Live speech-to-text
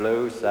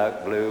blue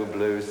suck, blue,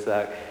 blue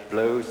suck,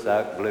 blue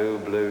suck, blue,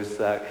 blue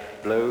suck,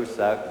 blue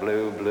suck,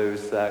 blue, blue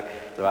suck,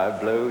 so I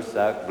blue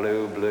suck,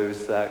 blue, blue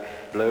suck,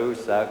 blue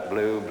suck,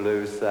 blue,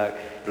 blue suck,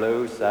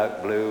 blue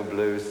suck, blue,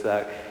 blue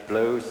suck,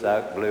 blue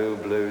suck, blue,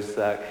 blue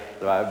suck,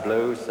 so I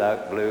blue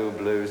suck, blue,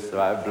 blue,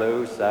 so I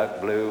blue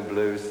suck, blue,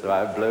 blue, so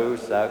I blue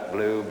suck,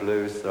 blue,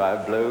 blue, so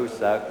I blue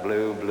suck,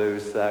 blue,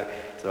 blue suck.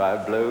 So I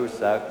blue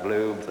suck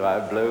blue, so I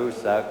blue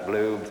suck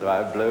blue, so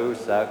I blue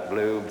suck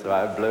blue, so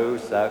I blue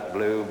suck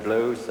blue,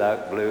 blue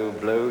suck blue,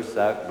 blue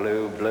suck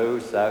blue,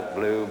 blue suck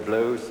blue,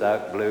 blue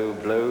suck blue,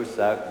 blue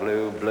suck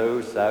blue,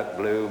 blue suck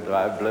blue, so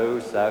I blue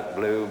suck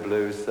blue,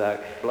 blue suck,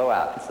 blow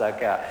out,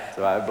 suck out,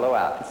 so I blow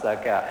out,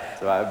 suck out,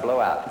 so I blow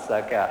out,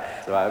 suck out,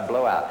 so I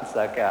blow out,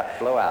 suck out,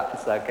 blow out,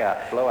 suck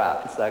out, blow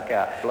out, suck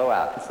out, blow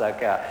out,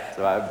 suck out,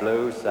 so I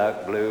blue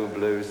suck blue,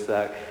 blue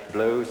suck,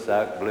 blue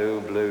suck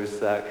blue, blue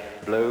suck,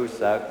 blue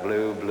suck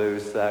blue, blue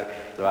suck,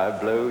 so I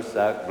blue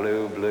suck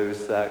blue, blue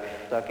suck,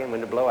 suck in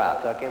when to blow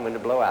out, suck in when to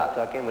blow out,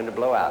 suck in when to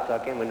blow out,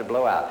 suck in when to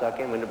blow out, suck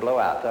in when to blow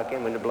out, suck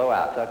in when to blow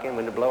out, suck in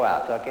when to blow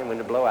out, suck in when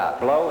to blow out,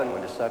 blowing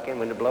when to suck in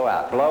when to blow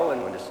out,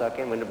 blowing when to suck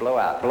in when to blow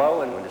out,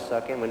 blowing when to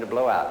suck in when to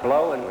blow out,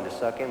 blowing when to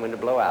suck in when to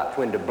blow out,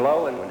 twin to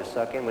blowing when to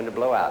suck in when to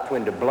blow out,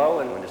 twin to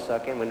blowing when to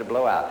suck in when to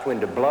blow out,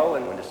 twin to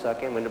blowing when to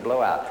suck in when to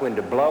blow out, twin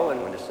to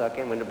blowing when to suck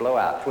in when to blow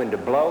out, twin to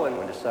blowing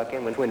when to suck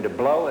in when twin to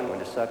blowing when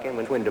to suck in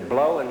when twin to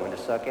blowing when to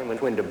suck in when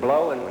twin to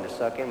blowing when to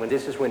suck in when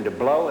this is when to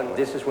blowing,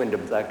 this is when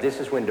to suck, this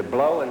is when to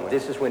blowing,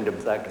 this is when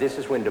to suck, this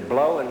is when to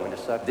blowing when to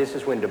suck, this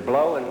is when to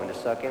blowing when to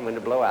suck in when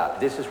to blow out,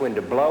 this is when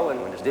to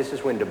blowing when to this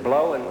is when to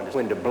blowing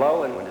when to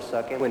blowing when to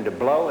suck in when to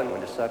blowing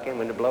when to suck in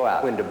when to blow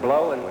out, when to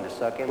blowing when to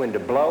suck in when to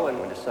blowing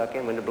when to suck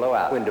in when to blow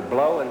out, when to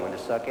blowing when to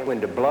suck in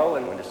when to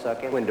blowing when to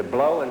suck in when to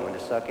blowing when to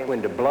suck in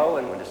when to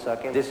blowing when to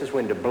suck in, this is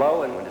when to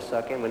blowing when to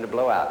suck in when to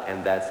blow out,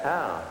 and that's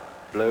how.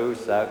 Blue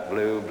suck,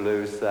 blue,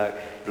 blue suck,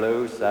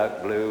 blue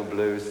suck, blue,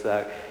 blue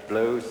suck,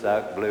 blue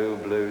suck, blue,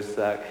 blue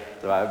suck,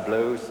 so I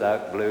blue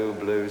suck, blue,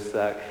 blue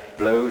suck,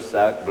 blue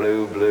suck,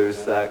 blue, blue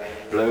suck,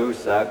 blue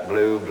suck,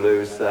 blue,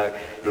 blue suck,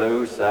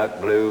 blue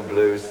suck, blue,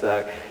 blue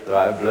suck, so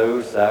I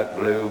blue suck,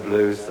 blue,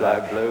 blue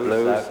suck, blue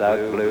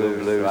suck, blue,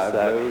 blue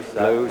suck, blue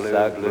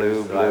suck,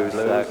 blue, blue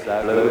suck, blue suck,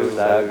 blue, blue suck, blue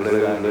suck,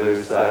 blue, blue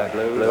suck,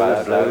 so I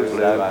blue suck, blue, blue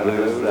suck,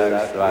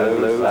 so I blue suck,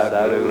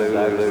 blue, blue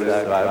suck,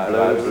 I blue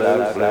suck, blue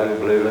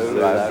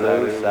suck, blue, blue suck, blue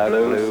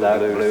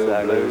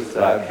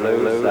suck,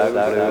 blue,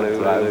 I blue suck, blue suck, blue suck, blue,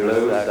 so I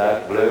blue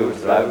suck,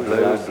 blue,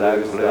 blue suck,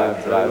 I blue suck, blue, blue suck, blue suck, blue, I blue suck, blue, blue suck, blue, I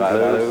blue suck, blue, I blue suck, blue, I blue suck,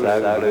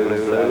 blue,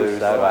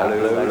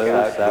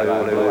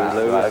 suck,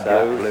 blue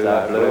suck,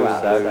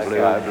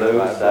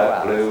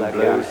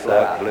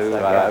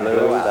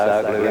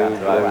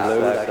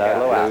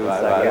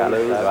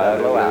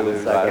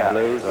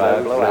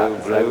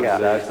 blue, blue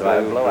suck, so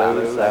I blue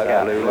suck,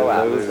 blue,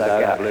 blue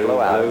suck, blue, blue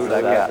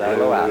suck, blue,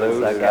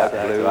 blue suck,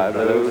 blue, I blue suck, blue, I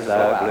blue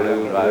suck, blue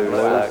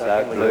suck, blue, blue suck, blue suck,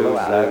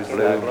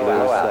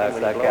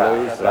 blue,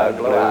 blue suck, so I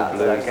blue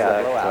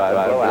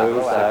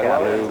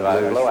suck, blue,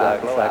 blue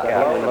suck, suck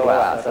out, blow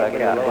out, suck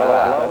out, blow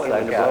out,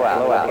 suck out,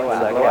 blow out,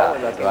 suck out,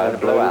 so I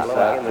blue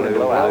suck, blue,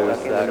 blue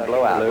suck,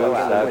 blow out, blue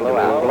suck, blue, blue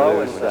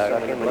suck, blow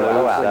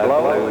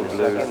out, blue,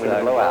 blue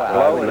suck, blow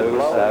out,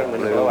 blue suck,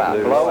 blue,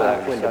 blue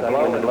suck, twin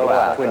to blow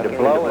out, twin to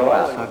blow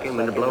out, suck him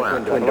in the blow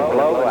out, twin to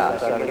blow out,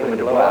 suck him in the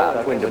blow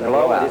out, twin to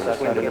blow out, this is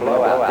twin to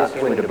blow out, this is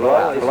twin to blow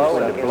out, blow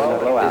and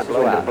blow out, this is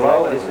twin to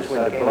blow, this is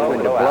twin to blow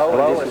and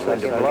blow, this is twin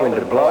to blow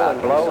and blow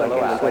out, blow and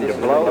twin to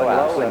blow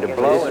out, twin to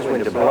blow, this is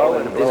twin to blow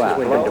and blow out,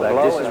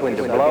 this is twin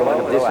to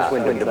blow, this is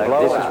twin to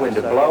blow, this is twin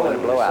to blow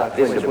and blow out,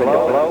 this is twin to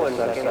blow and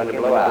suck him in the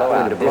blow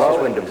out, this is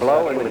twin to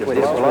blow and this is twin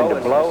to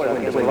blow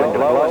and twin to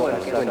blow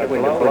and suck him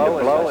in the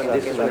blow and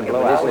this is twin to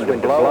blow, this is twin to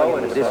blow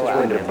and this is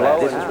twin to blow,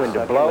 this is twin to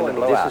blow and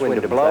this is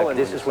twin to blow and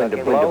this is twin to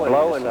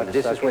blow and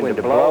this is twin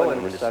to blow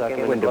and suck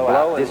him in the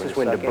blow, this is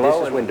twin to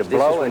blow and this is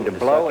twin to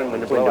blow and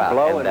when to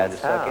blow and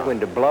that's how when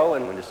to blow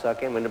and when to suck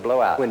him when to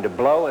blow out, when to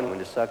blow and when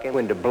to suck him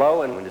when to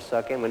blow and when to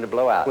suck him when to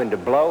blow out, when to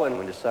blow and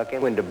when to suck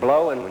him when to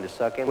blow and when to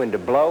suck him when to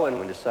blow and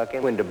when to suck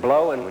him when to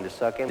blow and when to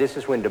suck him, this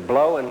is when to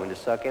blow and when to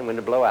suck him when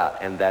to blow out,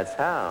 and that's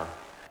how.